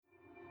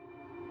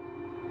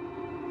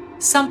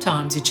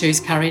Sometimes you choose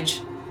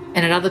courage,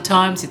 and at other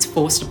times it's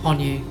forced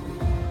upon you.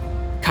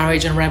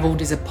 Courage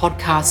Unravelled is a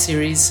podcast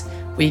series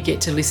where you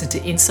get to listen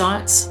to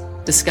insights,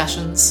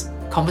 discussions,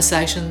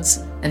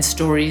 conversations, and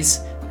stories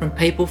from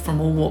people from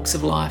all walks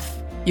of life.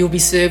 You'll be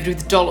served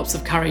with dollops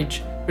of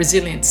courage,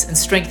 resilience, and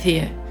strength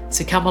here.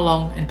 So come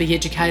along and be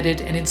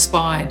educated and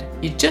inspired.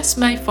 You just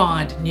may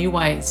find new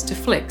ways to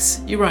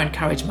flex your own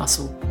courage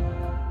muscle.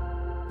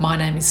 My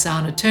name is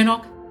Sana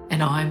Turnock,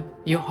 and I'm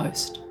your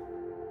host.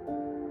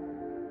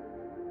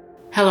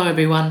 Hello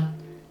everyone,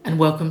 and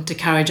welcome to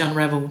Courage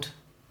Unravelled.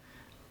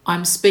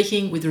 I'm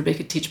speaking with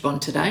Rebecca Tichborne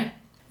today.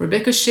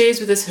 Rebecca shares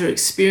with us her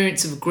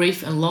experience of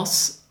grief and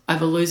loss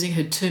over losing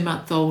her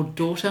 2-month-old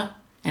daughter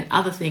and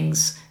other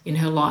things in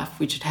her life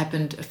which had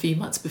happened a few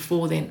months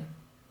before then.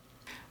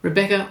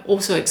 Rebecca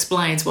also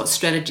explains what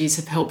strategies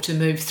have helped to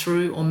move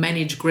through or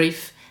manage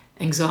grief,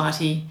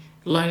 anxiety,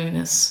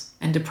 loneliness,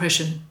 and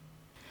depression.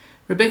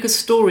 Rebecca's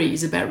story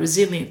is about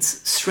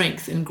resilience,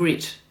 strength, and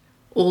grit,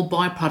 all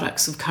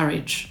byproducts of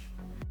courage.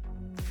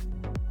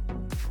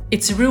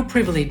 It's a real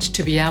privilege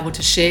to be able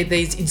to share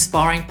these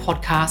inspiring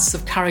podcasts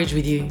of courage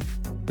with you.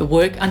 The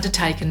work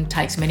undertaken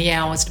takes many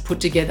hours to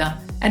put together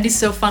and is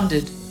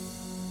self-funded.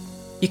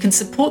 You can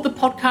support the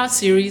podcast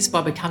series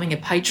by becoming a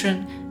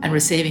patron and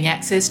receiving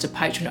access to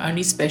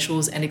patron-only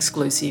specials and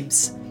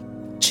exclusives.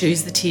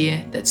 Choose the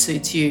tier that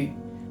suits you.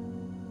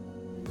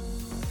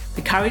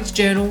 The Courage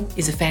Journal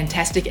is a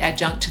fantastic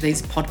adjunct to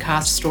these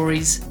podcast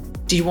stories.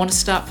 Do you want to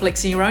start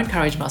flexing your own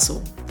courage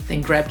muscle?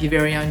 Then grab your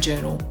very own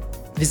journal.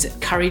 Visit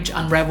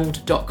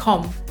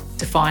courageunravelled.com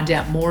to find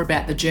out more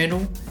about the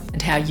journal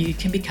and how you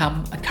can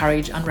become a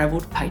Courage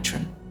Unravelled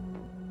patron.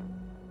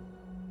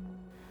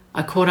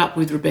 I caught up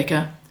with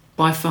Rebecca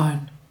by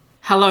phone.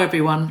 Hello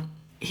everyone,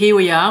 here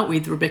we are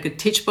with Rebecca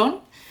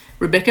Tichborne.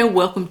 Rebecca,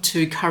 welcome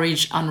to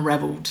Courage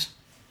Unravelled.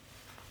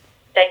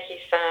 Thank you,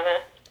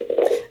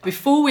 Sana.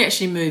 Before we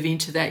actually move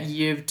into that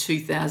year of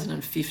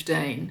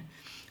 2015,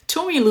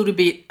 tell me a little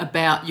bit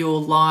about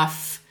your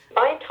life.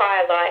 My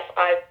entire life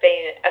I've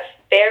been a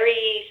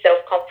very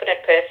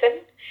self-confident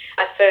person.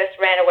 I first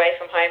ran away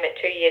from home at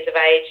 2 years of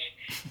age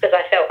because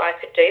I felt I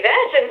could do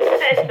that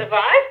and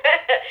survive.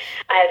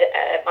 I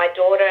had my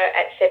daughter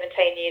at 17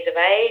 years of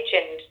age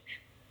and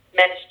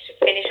managed to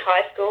finish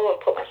high school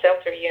and put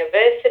myself through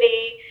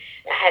university.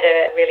 I had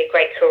a really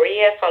great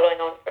career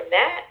following on from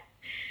that.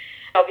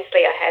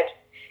 Obviously, I had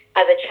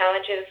other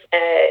challenges,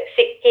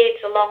 sick kids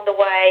along the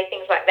way,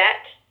 things like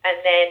that. And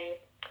then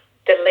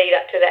the lead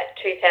up to that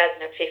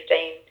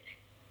 2015,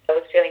 I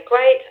was feeling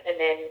great, and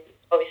then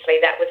obviously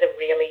that was a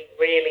really,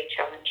 really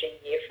challenging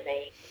year for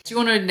me. Do you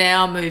want to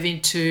now move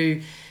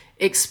into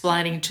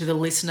explaining to the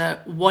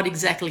listener what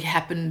exactly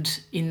happened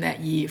in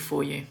that year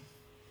for you?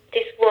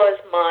 This was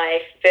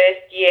my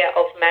first year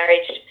of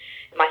marriage,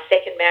 my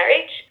second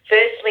marriage.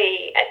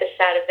 Firstly, at the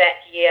start of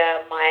that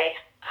year, my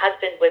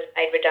husband was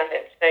made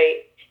redundant, so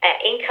our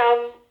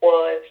income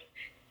was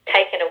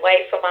taken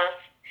away from us.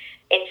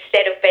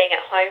 Instead of being at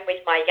home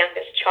with my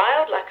youngest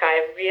child, like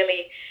I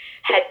really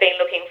had been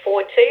looking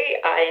forward to,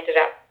 I ended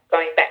up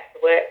going back to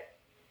work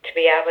to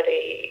be able to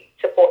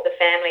support the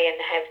family and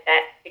have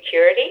that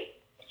security.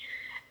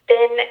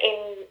 Then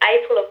in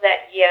April of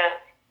that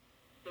year,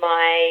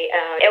 my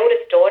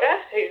eldest daughter,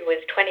 who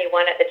was 21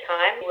 at the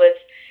time, was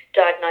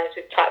diagnosed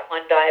with type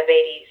 1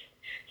 diabetes.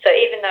 So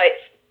even though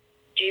it's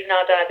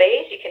juvenile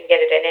diabetes, you can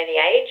get it at any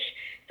age,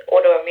 it's an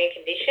autoimmune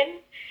condition.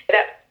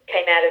 That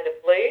came out of the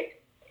blue.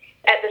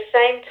 At the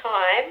same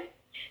time,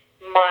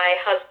 my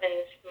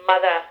husband's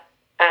mother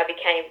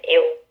became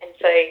ill, and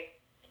so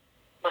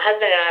my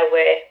husband and I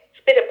were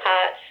split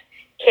apart,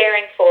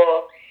 caring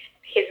for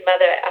his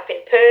mother up in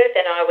Perth,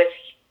 and I was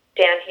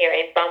down here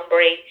in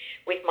Bunbury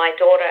with my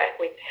daughter,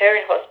 with her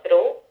in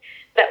hospital.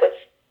 That was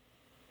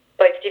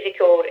both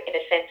difficult in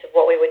a sense of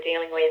what we were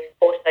dealing with,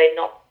 also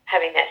not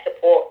having that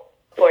support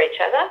for each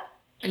other.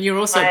 And you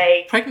were also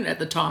pregnant at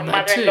the time, though,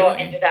 too, mother-in-law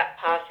ended up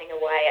passing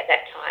away at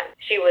that time.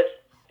 She was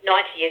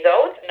 90 years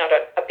old, not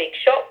a big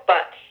shock,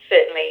 but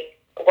certainly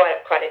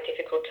quite a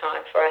difficult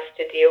time for us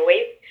to deal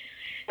with.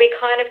 We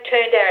kind of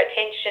turned our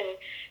attention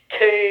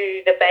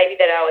to the baby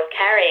that I was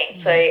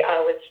carrying. So I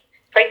was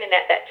pregnant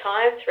at that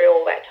time, through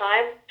all that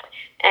time,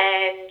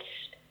 and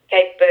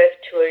gave birth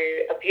to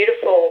a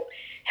beautiful,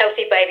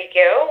 healthy baby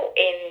girl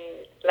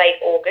in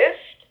late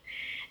August.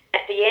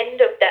 At the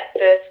end of that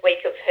first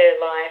week of her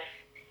life,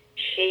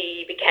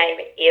 she became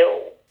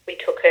ill. We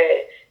took her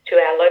to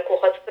our local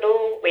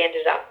hospital. We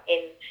ended up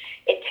in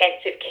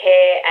intensive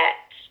care at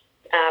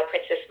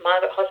Princess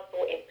Margaret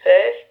Hospital in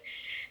Perth,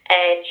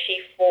 and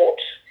she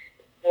fought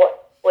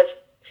what was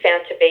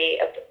found to be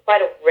quite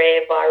a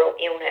rare viral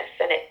illness,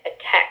 and it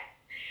attacked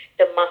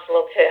the muscle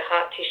of her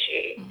heart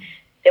tissue.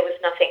 There was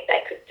nothing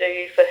they could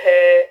do for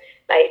her.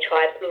 They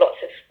tried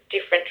lots of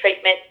different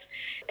treatments.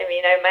 And,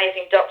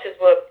 amazing doctors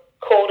were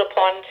called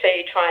upon to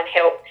try and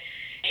help.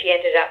 She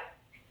ended up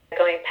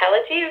going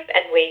palliative,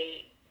 and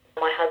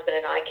my husband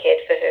and I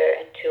cared for her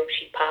until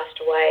she passed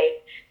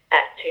away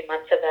at 2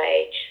 months of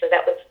age. So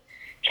that was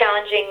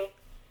challenging,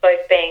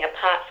 both being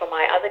apart from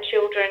my other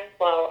children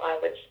while I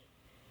was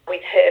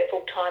with her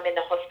full-time in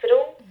the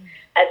hospital,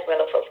 as well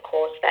as, of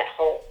course, that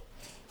whole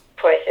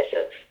process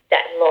of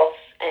that loss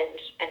and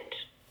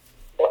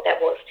what that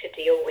was to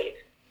deal with.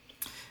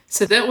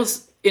 So that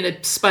was in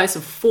a space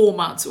of 4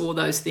 months all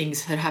those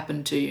things had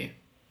happened to you.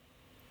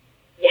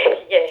 Yes.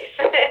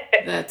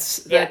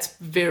 That's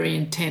very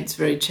intense,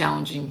 very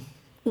challenging.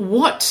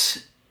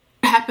 What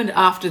happened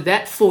after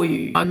that for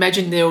you? I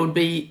imagine there would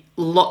be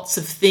lots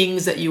of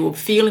things that you were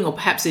feeling or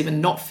perhaps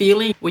even not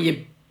feeling. Were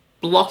you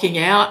blocking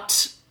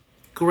out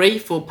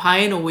grief or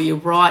pain, or were you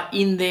right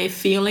in there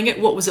feeling it?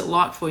 What was it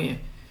like for you?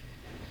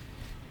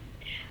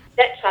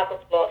 That type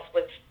of loss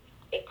was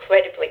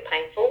incredibly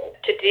painful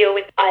to deal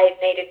with. I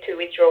needed to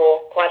withdraw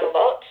quite a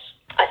lot.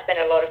 I spent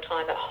a lot of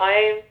time at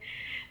home,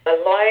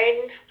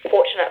 alone.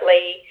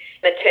 Fortunately,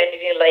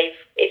 maternity leave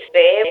is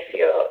there if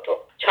your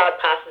child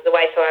passes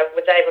away, so I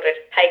was able to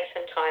take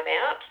some time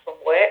out from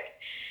work,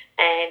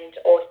 and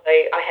also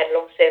I had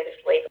long service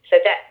leave, so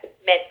that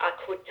meant I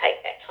could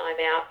take that time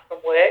out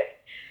from work.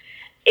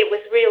 It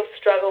was a real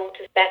struggle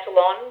to battle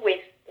on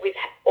with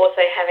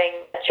also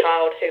having a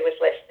child who was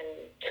less than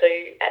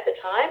 2 at the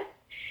time.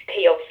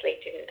 He obviously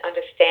didn't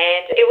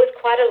understand. It was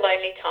quite a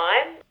lonely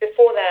time.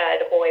 Before that,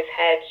 I'd always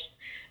had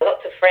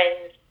lots of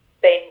friends,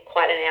 been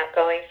quite an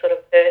outgoing sort of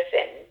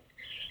person.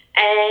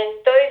 And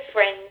those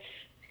friends,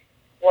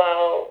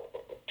 while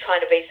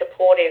trying to be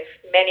supportive,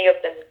 many of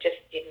them just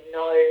didn't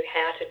know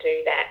how to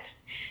do that.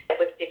 It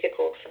was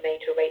difficult for me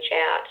to reach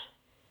out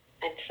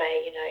and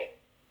say,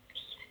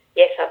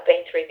 yes, I've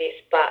been through this,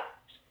 but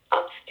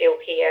I'm still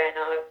here and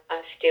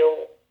I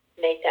still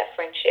need that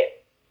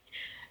friendship.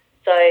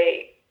 So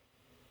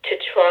to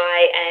try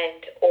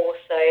and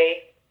also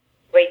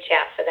reach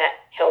out for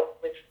that help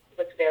was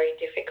very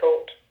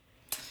difficult.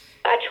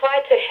 I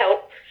tried to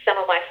help some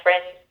of my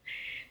friends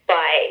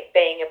by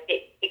being a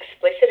bit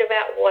explicit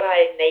about what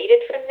I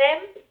needed from them,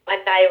 and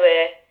they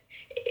were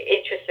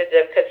interested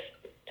because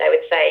they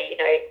would say,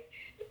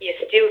 you're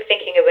still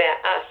thinking about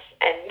us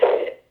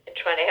and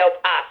trying to help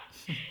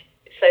us,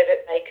 so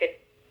that they could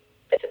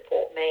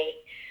support me.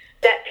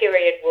 That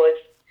period was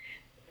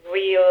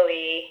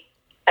really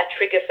a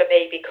trigger for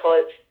me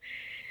because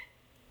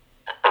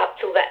up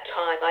till that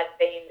time I'd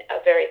been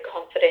a very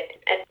confident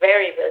and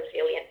very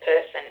resilient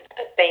person.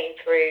 I'd been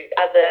through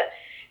other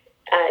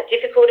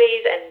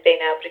difficulties and been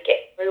able to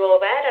get through all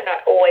that, and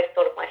I always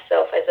thought of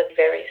myself as a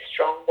very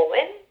strong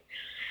woman.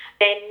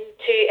 And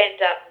to end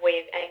up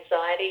with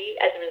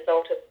anxiety as a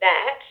result of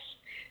that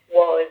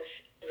was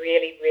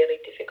really,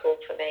 really difficult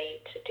for me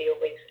to deal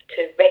with,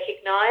 to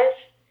recognise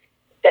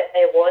that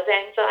there was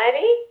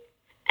anxiety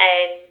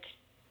and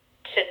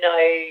to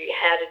know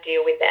how to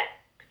deal with that,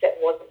 because that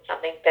wasn't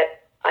something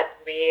that I'd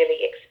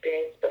really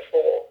experienced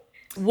before.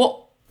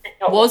 What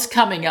was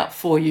coming up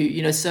for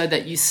you, so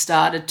that you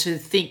started to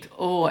think,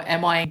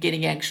 am I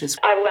getting anxious?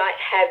 I might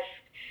have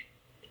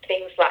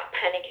things like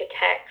panic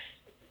attacks,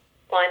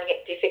 finding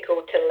it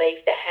difficult to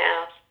leave the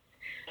house,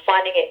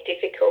 finding it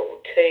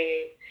difficult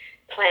to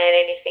plan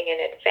anything in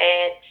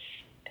advance,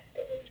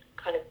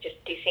 kind of just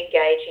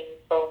disengaging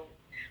from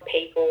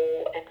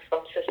people and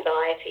from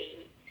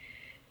society.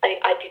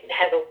 I didn't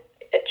have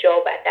a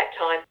job at that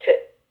time to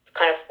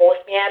kind of force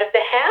me out of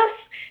the house,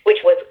 which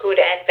was good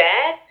and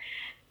bad.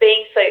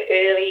 Being so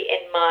early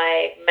in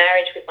my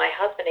marriage with my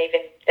husband,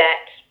 even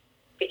that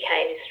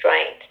became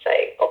strained. So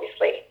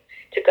obviously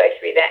to go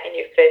through that in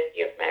your first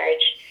year of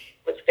marriage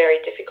was very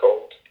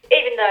difficult.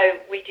 Even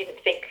though we didn't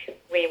think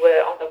we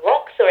were on the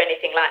rocks or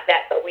anything like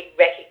that, but we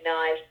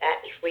recognised that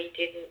if we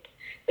didn't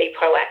be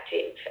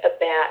proactive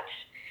about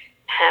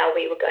how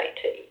we were going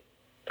to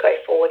go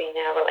forward in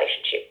our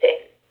relationship, then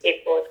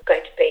it was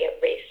going to be a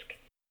risk.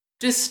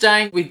 Just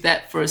staying with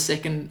that for a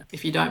second,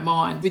 if you don't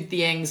mind, with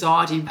the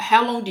anxiety,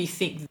 how long do you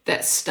think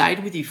that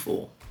stayed with you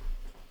for?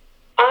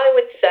 I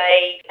would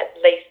say at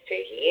least 2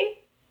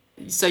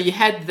 years. So you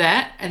had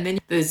that, and then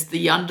there's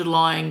the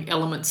underlying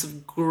elements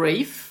of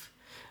grief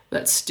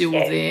that's still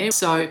there.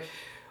 So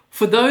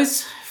for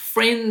those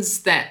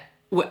friends that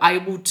were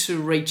able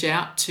to reach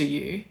out to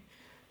you,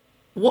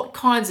 what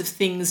kinds of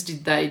things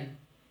did they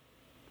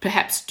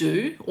perhaps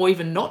do or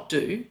even not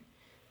do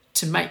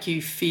to make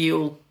you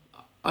feel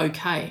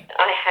okay?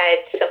 I had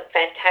some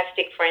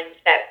fantastic friends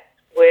that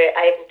were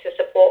able to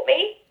support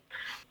me.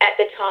 At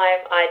the time,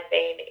 I'd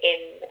been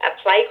in a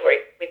play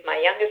group with my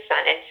youngest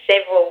son, and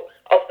several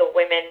of the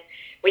women,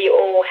 we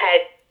all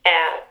had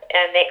our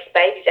next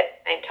babies at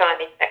the same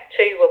time. In fact,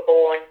 2 were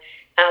born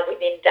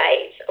within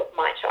days of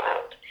my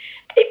child.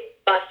 It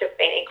must have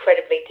been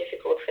incredibly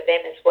difficult for them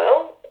as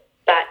well,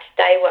 but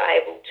they were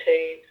able to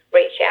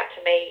reach out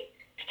to me,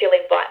 still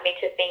invite me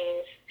to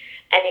things,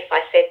 and if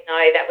I said no,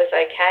 that was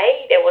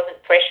okay. There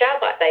wasn't pressure,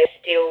 but they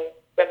still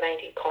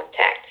remained in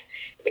contact,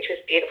 which was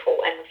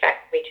beautiful. And in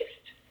fact, we just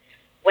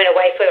went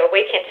away for a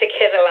weekend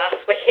together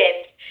last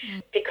weekend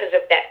because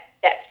of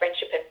that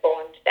friendship and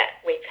bond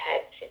that we've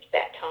had since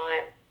that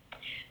time.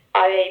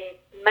 I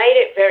made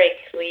it very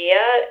clear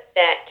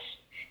that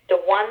the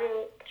one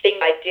thing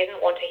I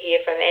didn't want to hear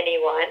from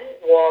anyone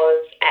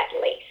was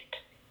at least.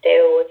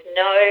 There was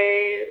no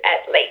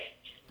at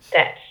least,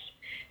 that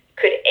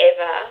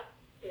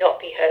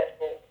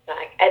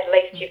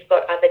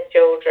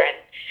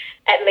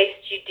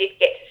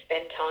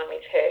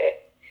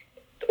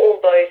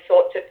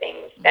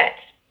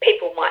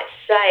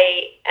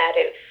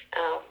out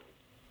of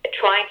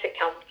trying to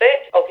comfort.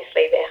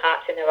 Obviously, their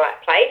heart's in the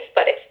right place,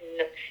 but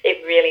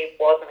it really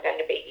wasn't going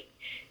to be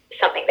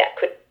something that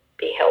could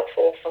be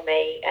helpful for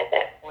me at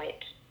that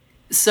point.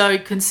 So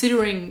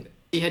considering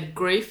you had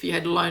grief, you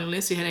had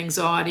loneliness, you had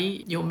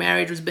anxiety, your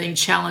marriage was being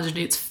challenged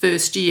in its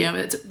first year, I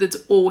mean, that's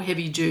all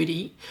heavy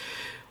duty.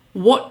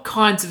 What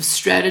kinds of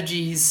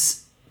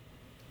strategies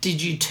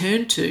did you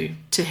turn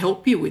to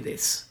help you with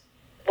this?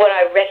 What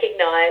I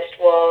recognised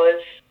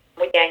was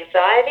with the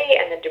anxiety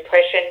and the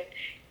depression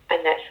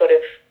and that sort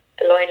of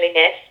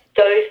loneliness,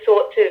 those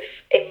sorts of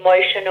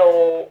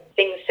emotional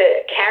things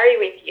to carry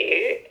with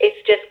you is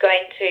just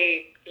going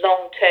to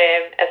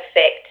long-term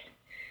affect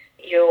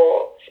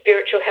your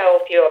spiritual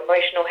health, your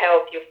emotional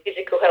health, your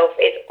physical health.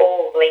 It's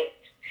all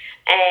linked.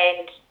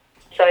 And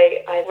so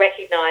I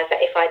recognised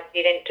that if I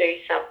didn't do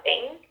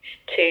something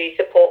to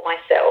support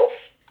myself,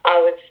 I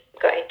was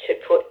going to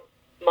put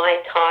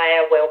my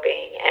entire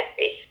well-being at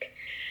risk.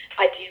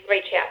 I did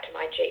reach out to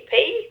my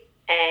GP,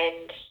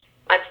 and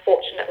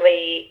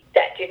unfortunately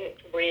that didn't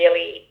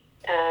really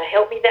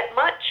help me that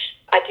much.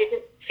 I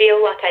didn't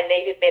feel like I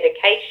needed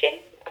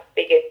medication. I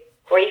figured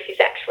grief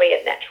is actually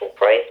a natural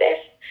process,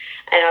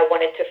 and I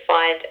wanted to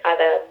find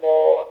other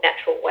more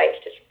natural ways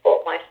to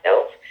support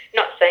myself.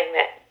 Not saying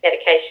that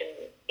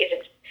medication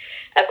isn't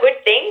a good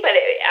thing, but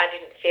I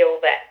didn't feel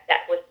that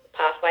that was the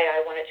pathway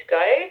I wanted to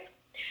go.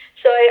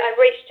 So I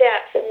reached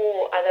out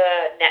for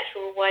other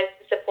natural ways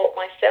to support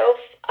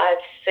myself.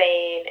 I've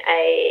seen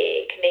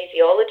a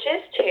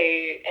kinesiologist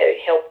who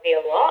helped me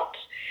a lot.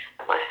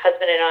 My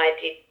husband and I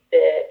did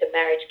the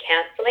marriage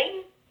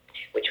counselling,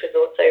 which was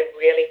also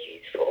really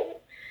useful.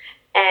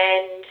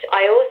 And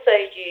I also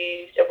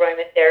used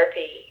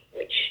aromatherapy,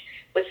 which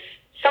was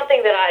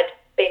something that I'd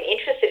been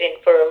interested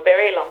in for a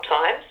very long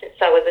time, since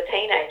I was a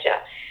teenager,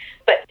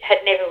 but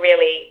had never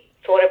really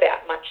thought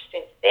about much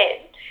since then.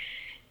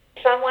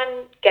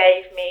 Someone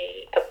gave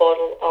me a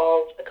bottle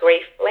of a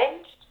grief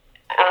blend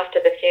after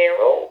the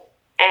funeral,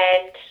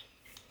 and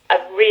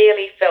I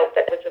really felt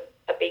that was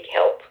a big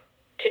help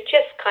to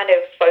just kind of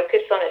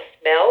focus on a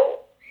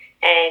smell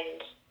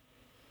and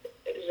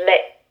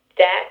let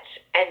that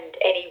and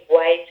any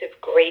waves of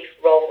grief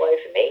roll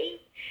over me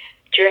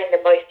during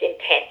the most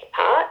intense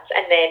parts,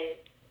 and then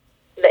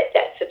let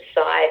that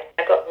subside.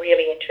 I got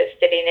really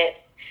interested in it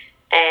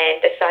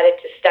and decided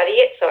to study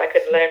it so I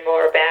could learn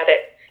more about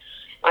it.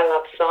 I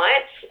love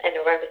science, and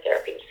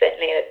aromatherapy is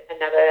certainly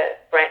another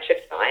branch of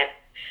science.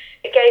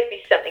 It gave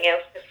me something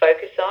else to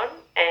focus on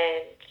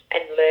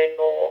and learn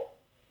more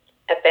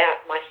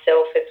about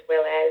myself, as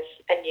well as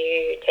a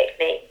new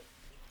technique.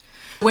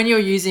 When you're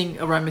using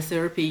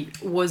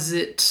aromatherapy, was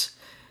it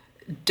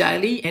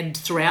daily and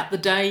throughout the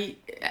day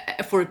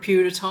for a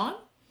period of time?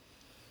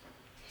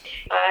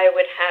 I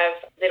would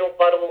have little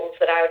bottles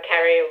that I would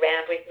carry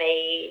around with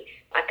me.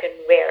 I can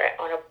wear it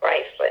on a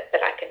bracelet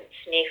that I can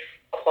sniff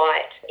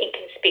quite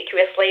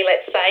inconspicuously,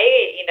 let's say,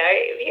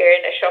 if you're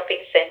in a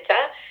shopping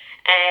centre,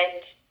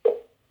 and,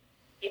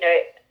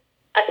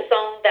 a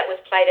song that was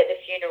played at the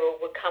funeral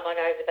would come on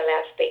over the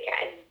loudspeaker,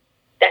 and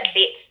that's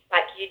it.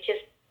 Like, you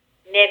just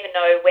never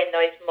know when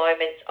those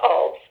moments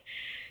of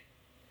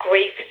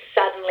grief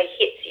suddenly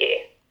hits you,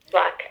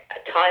 like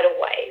a tidal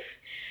wave,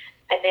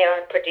 and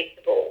they're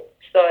unpredictable.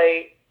 So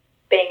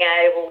being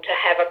able to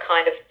have a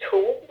kind of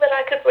tool that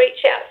I could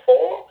reach out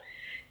for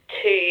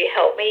to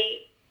help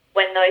me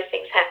when those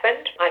things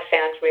happened, I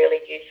found really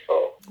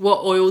useful.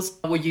 What oils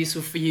were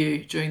useful for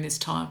you during this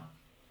time?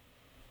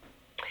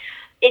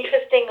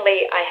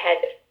 Interestingly, I had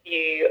a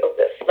few of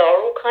the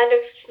floral kind of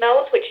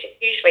smells, which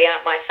usually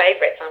aren't my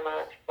favourites. I'm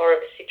more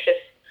of a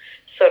citrus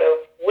sort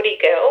of woody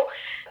girl.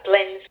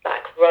 Blends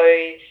like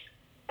rose,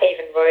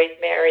 even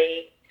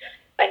rosemary,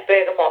 and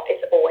bergamot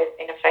has always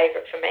been a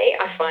favourite for me.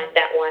 I find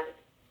that one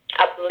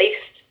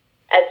uplifts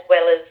as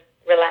well as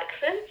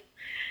relaxes.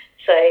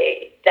 So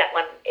that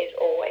one is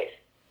always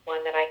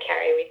one that I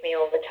carry with me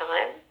all the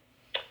time.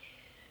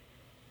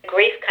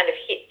 Grief kind of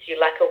hits you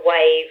like a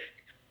wave,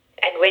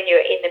 and when you're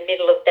in the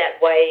middle of that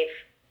wave,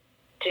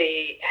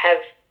 to have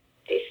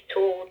this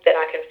tool that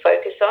I can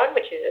focus on,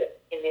 which is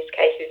in this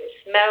case is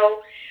a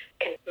smell,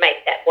 can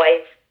make that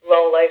wave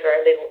roll over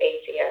a little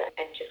easier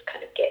and just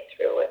kind of get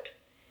through it.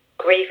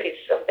 Grief is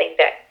something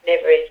that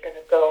never is going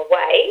to go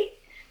away,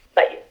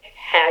 but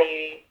how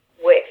you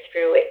work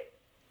through it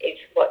is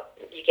what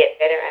you get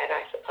better at,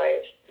 I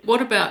suppose.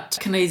 What about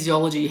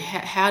kinesiology?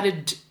 How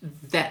did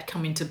that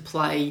come into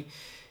play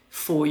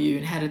for you,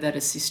 and how did that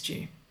assist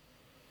you?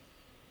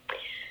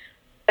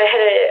 I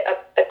had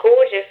a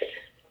gorgeous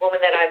woman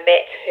that I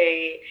met who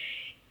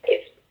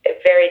is a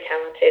very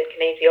talented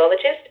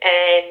kinesiologist,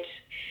 and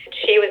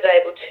she was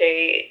able to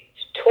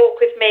talk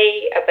with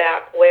me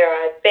about where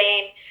I've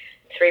been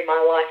through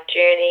my life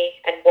journey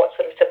and what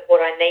sort of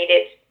support I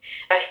needed.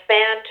 I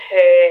found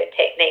her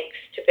techniques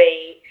to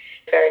be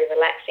very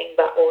relaxing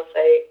but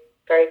also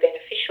very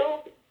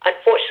beneficial.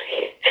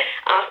 Unfortunately,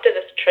 after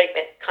this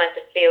treatment, it kind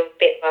of feels a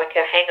bit like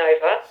a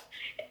hangover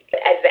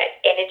as that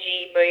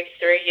energy moves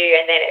through you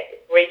and then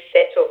it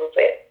resets all of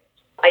it.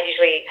 I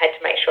usually had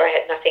to make sure I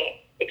had nothing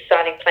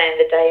exciting planned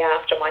the day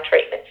after my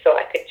treatment so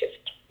I could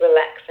just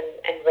relax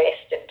and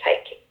rest and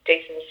do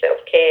some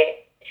self-care.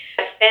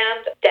 I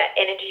found that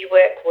energy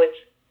work was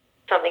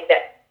something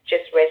that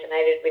just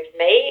resonated with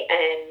me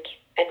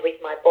and with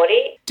my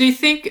body. Do you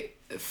think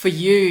for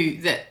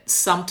you that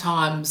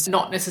sometimes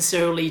not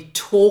necessarily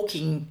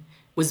talking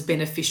was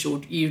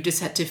beneficial? You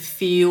just had to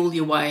feel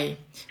your way?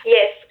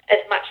 Yes, as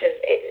much as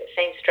it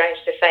seems strange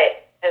to say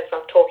it as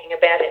I'm talking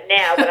about it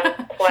now, but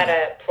I'm quite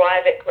a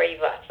private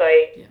griever, so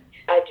yeah.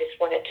 I just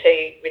wanted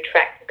to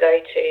retract and go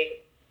to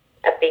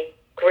a big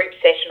group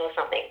session or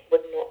something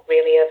would not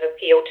really have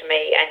appealed to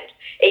me, and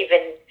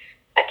even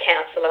a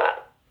counsellor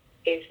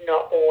is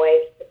not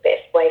always the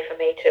best way for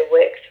me to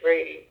work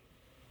through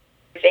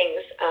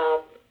things.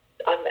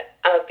 I'm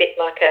a bit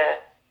like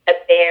a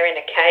bear in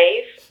a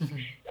cave.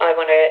 I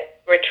want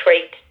to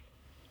retreat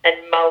and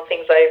mull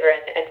things over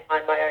and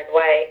find my own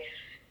way.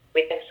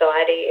 With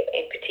anxiety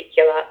in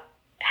particular,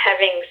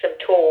 having some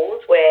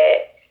tools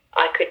where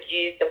I could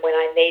use them when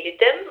I needed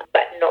them,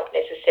 but not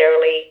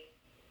necessarily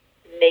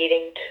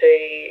needing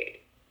to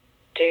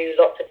do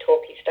lots of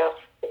talky stuff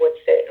was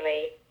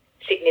certainly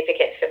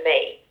significant for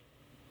me.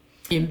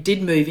 You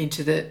did move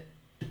into the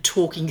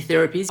talking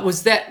therapies.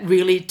 Was that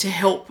really to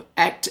help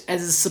act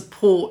as a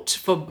support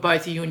for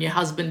both you and your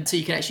husband so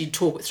you can actually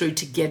talk it through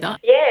together?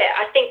 Yeah,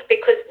 I think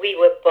because we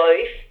were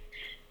both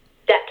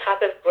that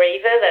type of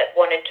griever that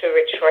wanted to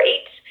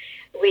retreat,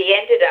 we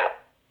ended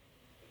up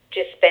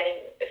just spending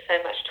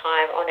so much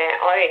time on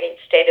our own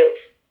instead of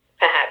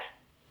perhaps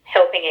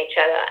helping each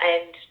other.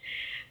 And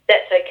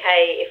that's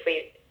okay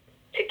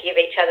to give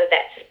each other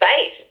that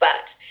space,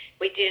 but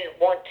we didn't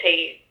want to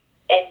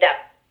end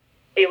up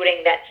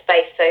building that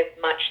space so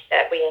much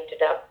that we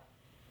ended up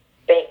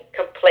being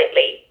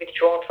completely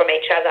withdrawn from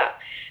each other.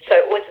 So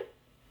it was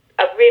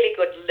a really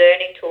good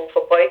learning tool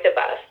for both of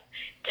us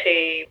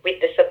to, with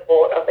the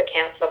support of a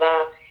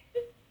counsellor,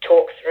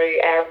 talk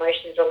through our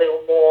emotions a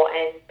little more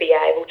and be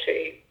able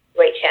to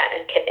reach out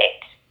and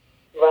connect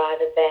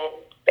rather than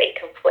be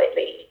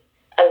completely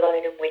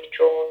alone and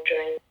withdrawn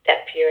during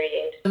that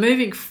period.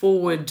 Moving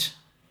forward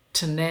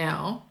to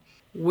now,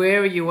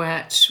 where are you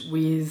at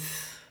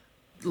with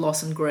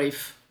loss and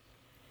grief?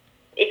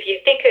 If you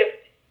think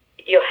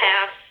of your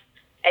house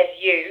as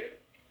you,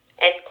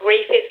 and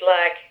grief is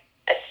like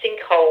a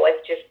sinkhole has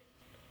just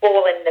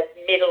fallen in the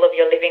middle of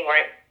your living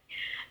room,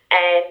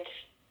 and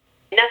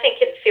nothing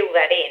can fill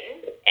that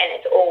in, and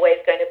it's always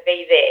going to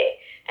be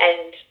there.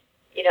 And,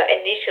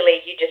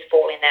 initially you just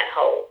fall in that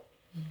hole,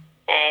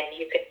 and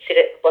you could sit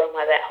at the bottom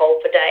of that hole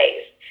for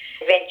days.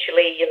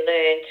 Eventually you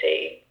learn to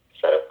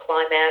sort of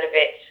climb out of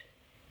it.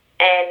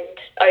 And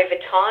over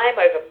time,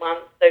 over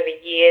months, over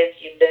years,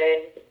 you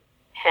learn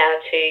how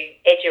to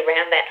edge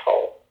around that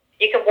hole.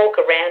 You can walk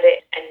around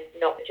it and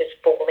not just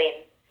fall in.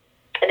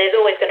 And there's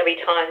always going to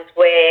be times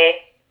where,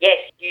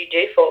 yes, you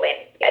do fall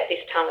in. At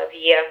this time of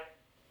year,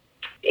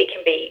 it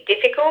can be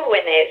difficult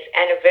when there's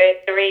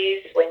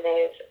anniversaries, when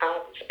there's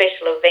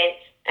special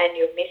events, and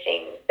you're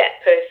missing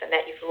that person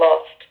that you've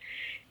lost.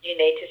 You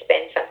need to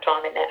spend some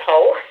time in that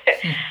hole.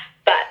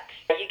 But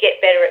you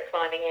get better at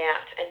climbing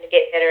out, and you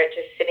get better at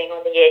just sitting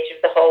on the edge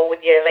of the hole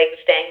with your legs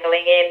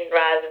dangling in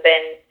rather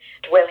than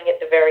dwelling at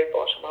the very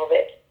bottom of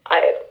it.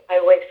 I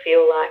always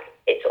feel like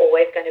it's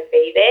always going to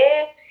be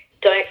there.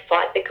 Don't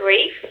fight the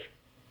grief.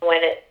 When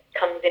it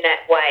comes in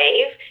that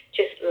wave,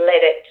 just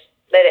let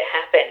it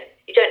happen.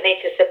 You don't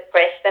need to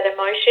suppress that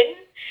emotion.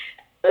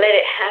 Let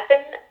it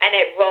happen, and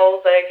it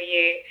rolls over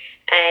you,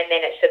 and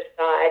then it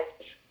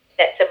subsides.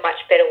 That's a much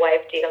better way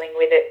of dealing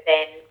with it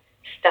than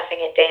stuffing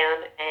it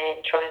down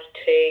and trying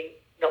to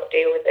not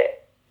deal with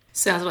it.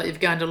 Sounds like you've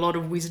gained a lot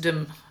of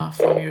wisdom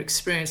from your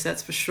experience,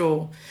 that's for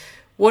sure.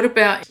 What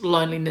about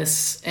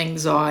loneliness,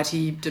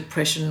 anxiety,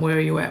 depression? Where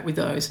are you at with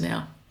those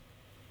now?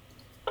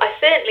 I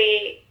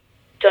certainly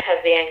don't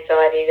have the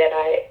anxiety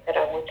that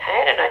I once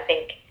had, and I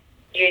think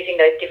using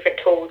those different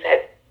tools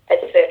has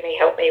certainly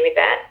helped me with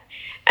that.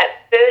 At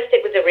first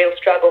it was a real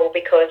struggle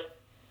because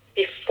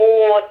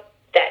before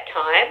that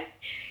time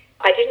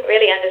I didn't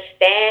really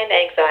understand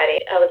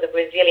anxiety. I was a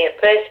resilient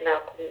person.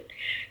 I couldn't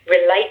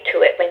relate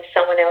to it when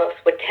someone else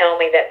would tell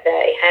me that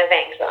they have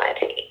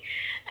anxiety.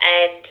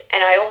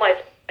 And I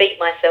almost beat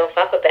myself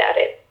up about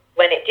it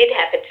when it did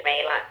happen to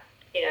me. Like,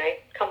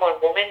 come on,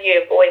 woman,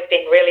 you've always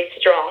been really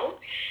strong.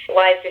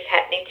 Why is this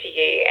happening to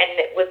you? And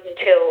it was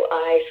until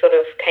I sort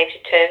of came to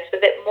terms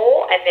with it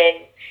more and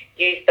then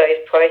used those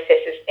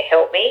processes to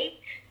help me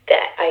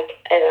that I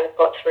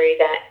got through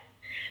that.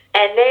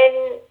 And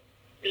then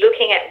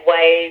looking at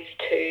ways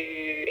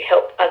to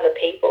help other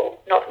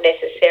people, not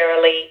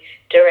necessarily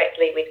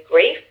directly with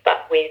grief,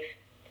 but with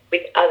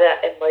other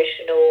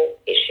emotional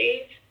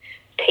issues.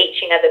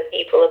 Teaching other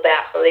people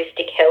about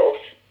holistic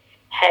health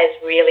has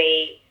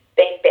really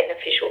been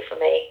beneficial for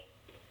me.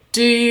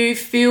 Do you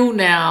feel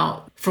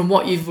now, from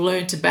what you've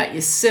learnt about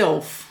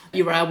yourself,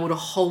 you're able to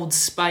hold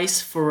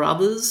space for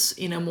others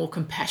in a more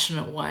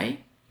compassionate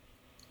way?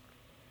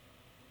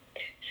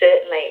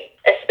 Certainly,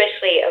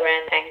 especially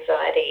around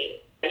anxiety.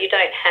 You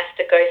don't have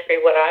to go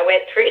through what I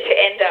went through to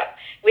end up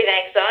with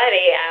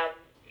anxiety.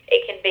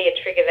 it can be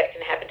a trigger that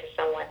can happen to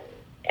someone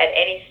at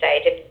any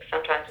stage, and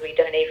sometimes we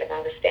don't even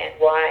understand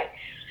why.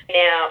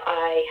 Now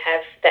I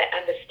have that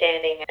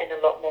understanding and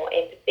a lot more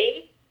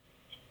empathy,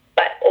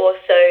 but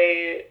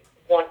also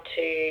want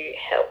to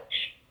help.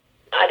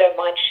 I don't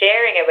mind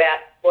sharing about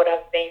what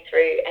I've been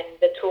through and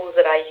the tools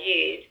that I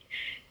use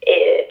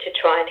to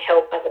try and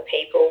help other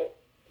people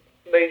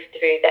move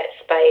through that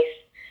space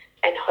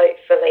and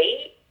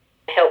hopefully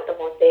help them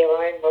on their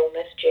own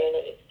wellness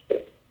journey.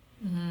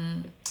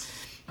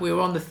 We're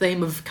on the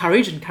theme of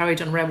courage, and Courage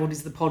Unravelled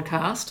is the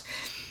podcast.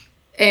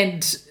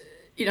 And,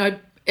 you know,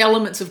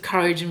 elements of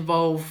courage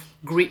involve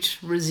grit,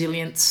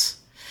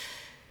 resilience.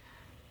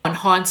 In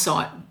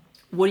hindsight,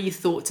 what are your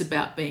thoughts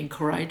about being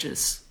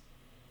courageous?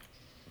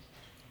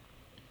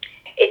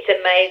 It's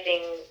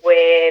amazing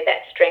where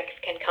that strength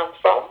can come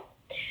from.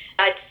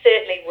 I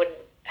certainly wouldn't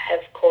have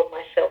called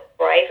myself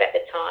brave at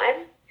the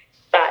time,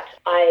 but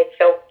I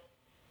felt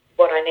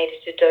what I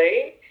needed to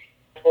do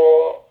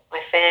for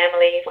my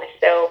family,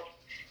 myself,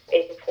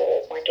 even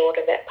for my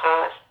daughter that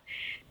passed,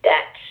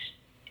 that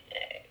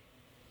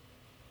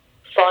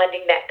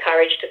finding that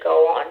courage to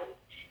go on,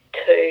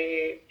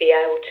 to be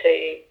able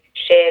to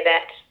share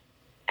that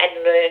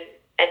and learn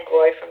and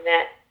grow from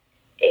that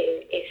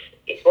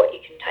is what you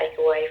can take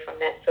away from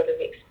that sort of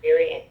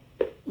experience.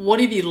 What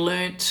have you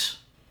learnt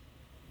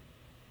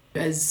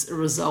as a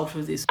result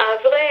of this?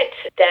 I've learnt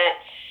that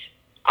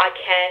I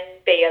can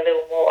be a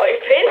little more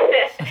open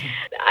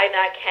and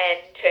I can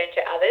turn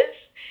to others.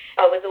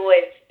 I was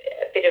always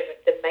a bit of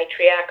the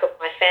matriarch of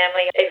my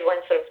family.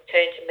 Everyone sort of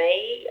turned to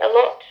me a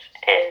lot,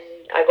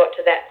 and I got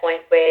to that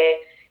point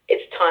where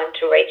it's time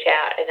to reach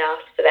out and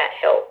ask for that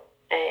help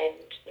and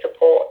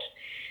support.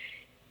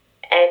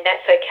 And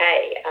that's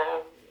okay.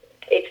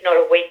 It's not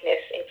a weakness.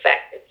 In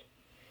fact,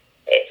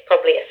 it's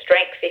probably a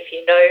strength if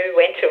you know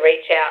when to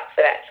reach out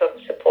for that sort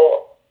of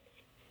support.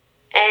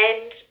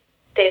 And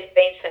there's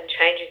been some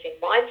changes in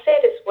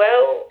mindset as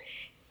well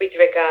with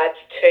regards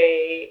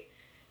to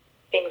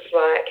things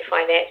like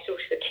financial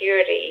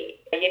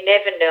security. You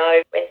never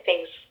know when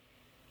things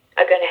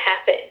are going to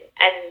happen.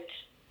 And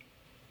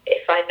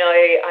if I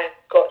know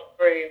I've got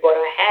through what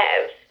I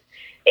have,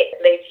 it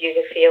leaves you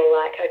to feel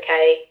like,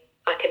 okay,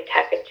 I can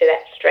tap into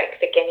that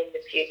strength again in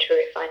the future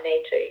if I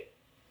need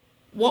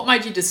to. What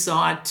made you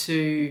decide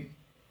to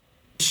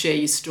share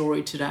your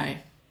story today?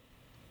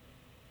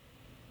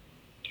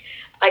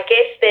 I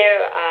guess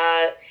there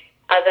are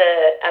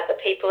other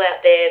people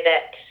out there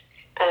that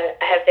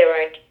have their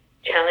own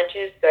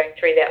challenges, going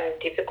through their own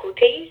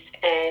difficulties,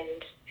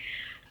 and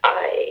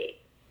I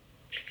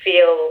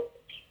feel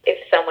if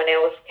someone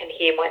else can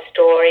hear my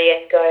story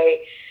and go,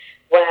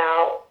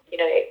 wow, you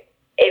know,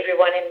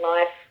 everyone in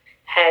life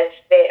has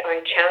their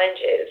own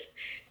challenges,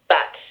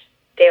 but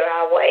there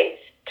are ways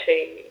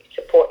to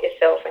support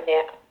yourself and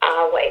there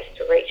are ways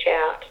to reach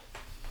out.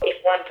 If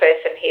one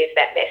person hears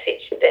that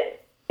message, then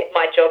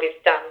my job is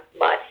done.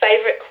 My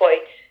favourite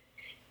quote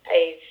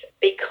is,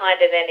 be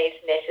kinder than is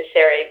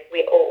necessary.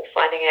 We're all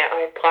fighting our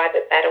own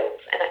private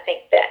battles, and I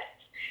think that's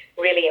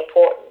really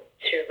important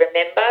to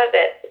remember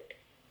that,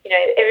 you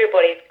know,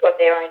 everybody's got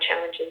their own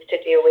challenges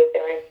to deal with,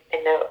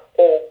 and they'll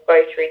all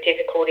go through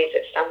difficulties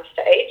at some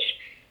stage.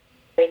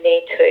 We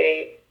need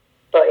to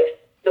both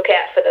look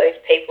out for those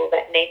people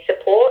that need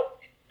support,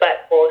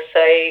 but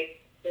also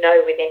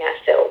know within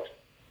ourselves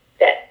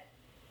that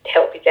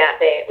help is out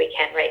there. We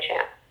can reach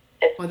out.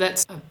 Well,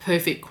 that's a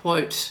perfect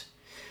quote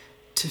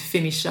to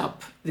finish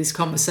up this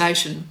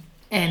conversation.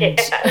 And yeah,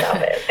 I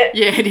love it.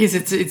 Yeah, it is.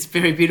 It's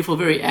very beautiful,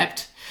 very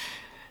apt.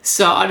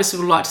 So I just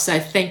would like to say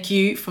thank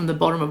you from the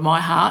bottom of my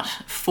heart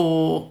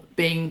for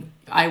being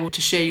able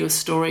to share your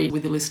story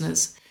with the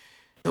listeners.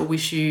 I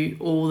wish you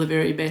all the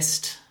very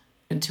best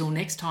until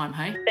next time,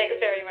 hey? Thanks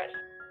very much.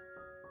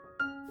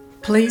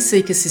 Please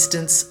seek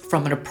assistance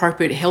from an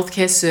appropriate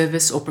healthcare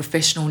service or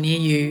professional near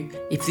you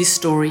if this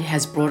story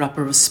has brought up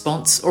a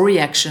response or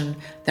reaction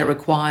that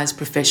requires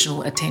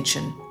professional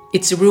attention.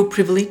 It's a real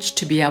privilege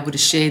to be able to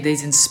share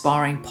these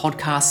inspiring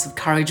podcasts of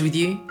courage with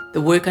you. The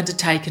work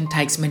undertaken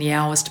takes many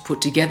hours to put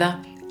together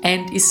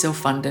and is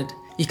self-funded.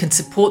 You can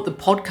support the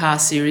podcast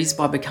series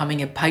by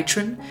becoming a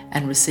patron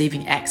and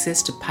receiving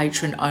access to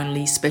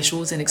patron-only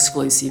specials and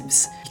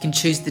exclusives. You can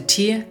choose the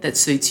tier that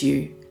suits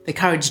you. The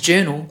Courage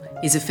Journal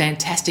is a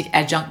fantastic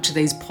adjunct to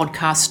these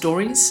podcast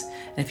stories.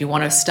 And if you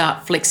want to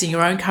start flexing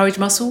your own courage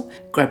muscle,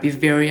 grab your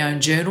very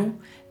own journal.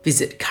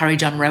 Visit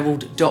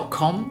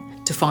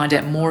courageunravelled.com to find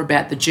out more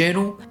about the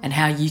journal and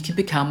how you can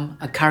become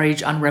a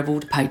Courage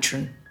Unravelled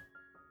patron.